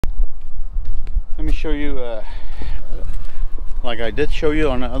Let me show you, like I did show you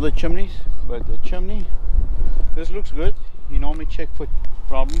on the other chimneys, but the chimney, this looks good. You normally check for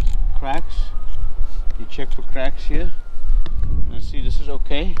problems, cracks. You check for cracks here. And see, this is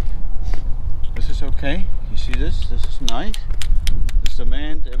okay. This is okay. You see this? This is nice. The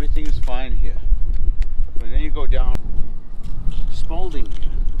cement, everything is fine here. But then you go down, spalding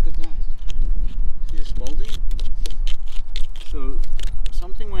here. Look at that. See the spalding? So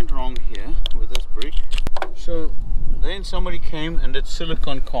something went wrong here with this brick. So then somebody came and did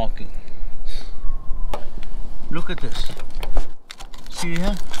silicone caulking. Look at this. See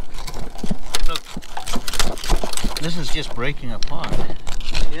here? Look. This is just breaking apart.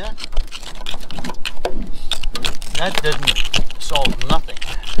 Yeah? That didn't solve nothing.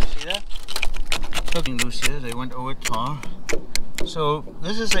 See that? Looking loose here, they went over tar. So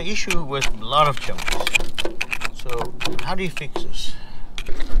this is an issue with a lot of chimneys. So how do you fix this?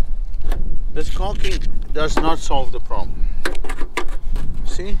 This caulking does not solve the problem.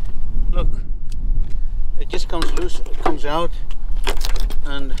 See? Look. It just comes loose, it comes out,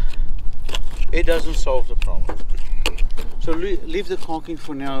 and it doesn't solve the problem. So leave the caulking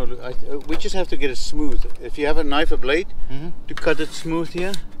for now. We just have to get it smooth. If you have a knife or blade to cut it smooth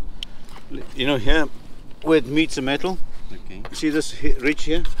here, you know, here where it meets the metal. Okay. See this ridge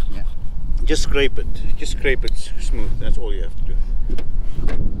here? Yeah. Just scrape it. Just scrape it smooth. That's all you have to do.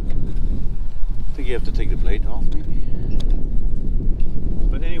 I think you have to take the blade off, maybe.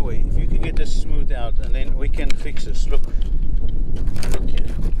 But anyway, if you can get this smoothed out, and then we can fix this. Look. Look here.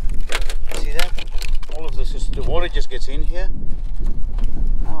 See that? All of this is, the water just gets in here.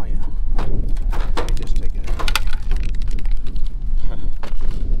 Oh yeah. Let me just take it out.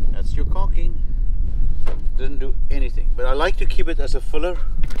 That's your caulking. Didn't do anything. But I like to keep it as a filler.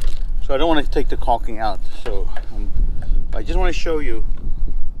 So I don't want to take the caulking out. So I just want to show you,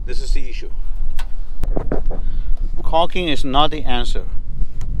 this is the issue. Caulking is not the answer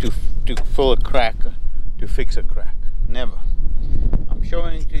to fill a crack, to fix a crack. Never. I'm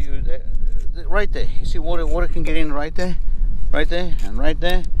showing to you that right there. You see water can get in right there, and right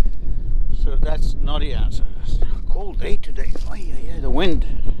there. So that's not the answer. It's a cold day today. Oh yeah, the wind.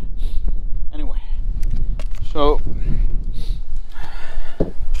 Anyway, so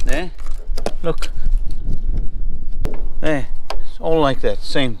there. Look. There. It's all like that.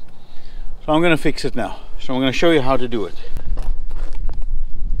 Same. So I'm going to fix it now. So I'm going to show you how to do it.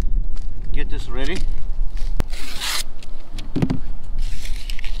 Get this ready.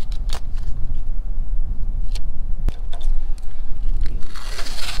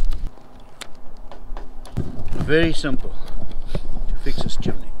 Very simple to fix this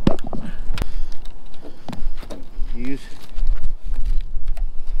chimney. Use.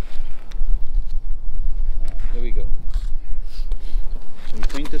 There we go. So you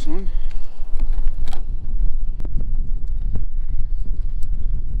paint this on.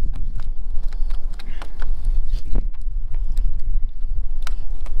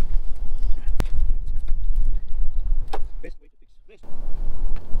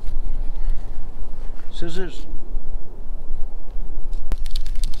 Scissors.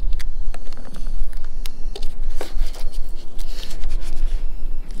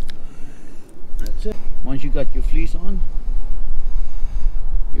 That's it. Once you got your fleece on,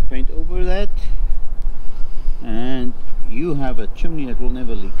 you paint over that, and you have a chimney that will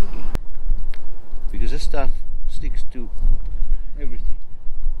never leak again. Because this stuff sticks to everything.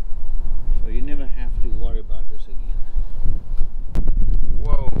 So you never have to worry about this again.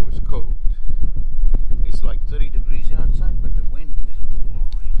 Whoa, it's cold. It's like 30 degrees outside, but the wind is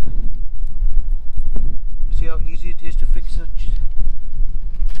blowing. See how easy it is to fix it?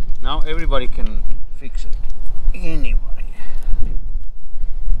 Now everybody can fix it. Anybody.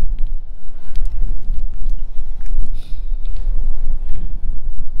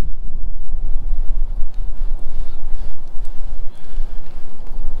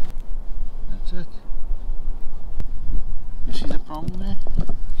 That's it. You see the problem there?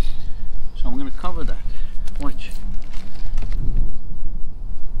 So I'm going to cover that. Watch.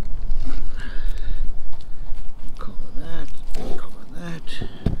 Cover that, cover that.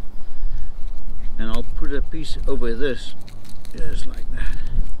 And I'll put a piece over this, just like that.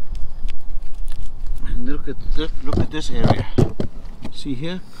 And look at this area. See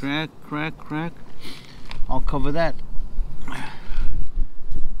here? Crack, crack, crack. I'll cover that.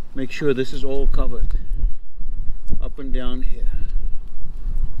 Make sure this is all covered. Up and down here.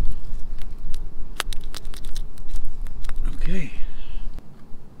 Okay.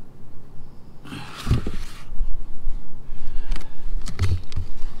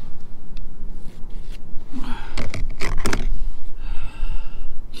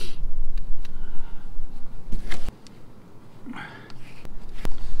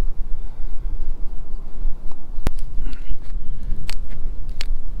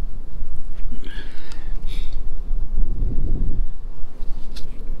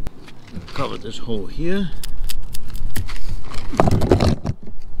 cover this hole here.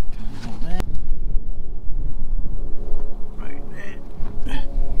 Right there.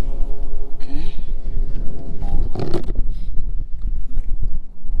 Okay.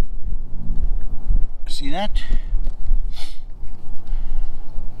 See that?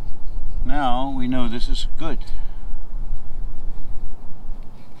 Now we know this is good.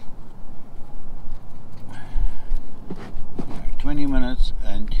 20 minutes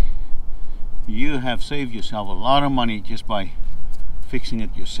and you have saved yourself a lot of money just by fixing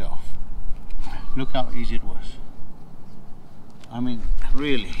it yourself. Look how easy it was. I mean,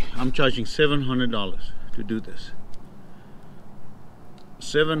 really, I'm charging $700 to do this.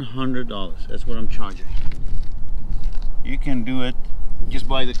 $700, that's what I'm charging. You can do it, just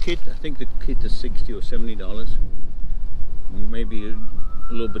buy the kit. I think the kit is $60 or $70, maybe a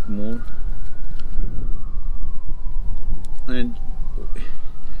little bit more. And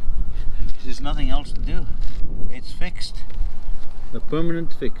there's nothing else to do. It's fixed. The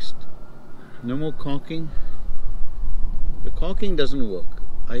permanent fixed. No more caulking. The caulking doesn't work.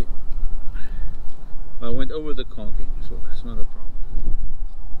 I went over the caulking, so it's not a problem.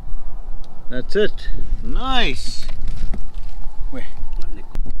 That's it. Nice. Wait,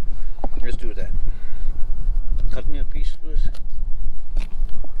 let's do that. Cut me a piece, please.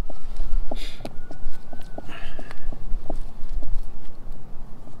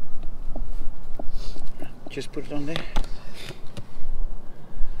 Just put it on there.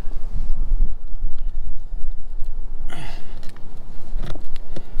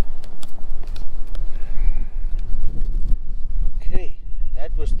 Okay,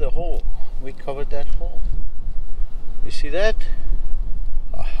 that was the hole. We covered that hole. You see that?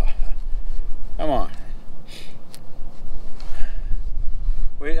 Come on.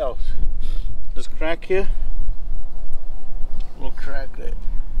 Where else? This crack here. Little crack there.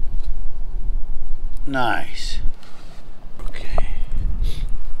 Nice. Okay.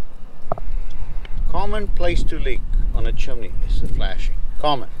 Common place to leak on a chimney is the flashing.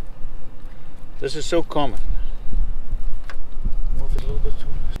 Common. This is so common. Move it a little bit.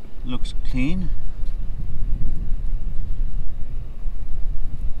 Looks clean.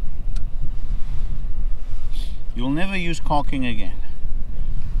 You'll never use caulking again.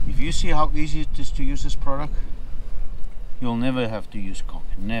 If you see how easy it is to use this product, you'll never have to use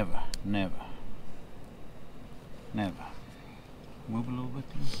caulking. Never, never. Never. Move a little bit.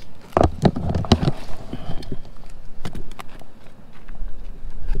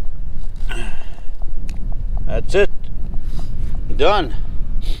 That's it. Done.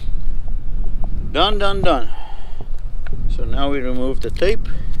 Done, done, done. So now we remove the tape.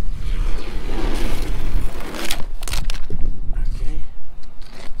 Okay.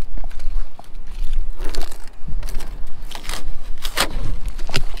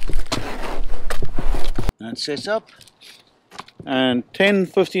 That sets up. And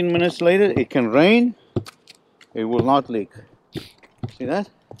 10-15 minutes later, it can rain. It will not leak. See that?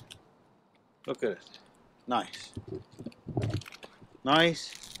 Look at it. Nice.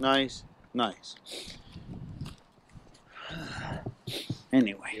 Nice, nice, nice.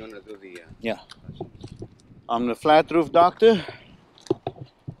 Anyway. You want to do the... Yeah. I'm the flat roof doctor.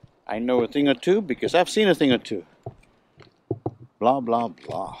 I know a thing or two because I've seen a thing or two. Blah, blah,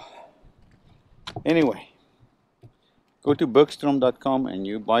 blah. Anyway. Go to bergstrom.com and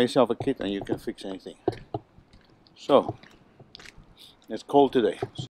you buy yourself a kit and you can fix anything. So, it's cold today.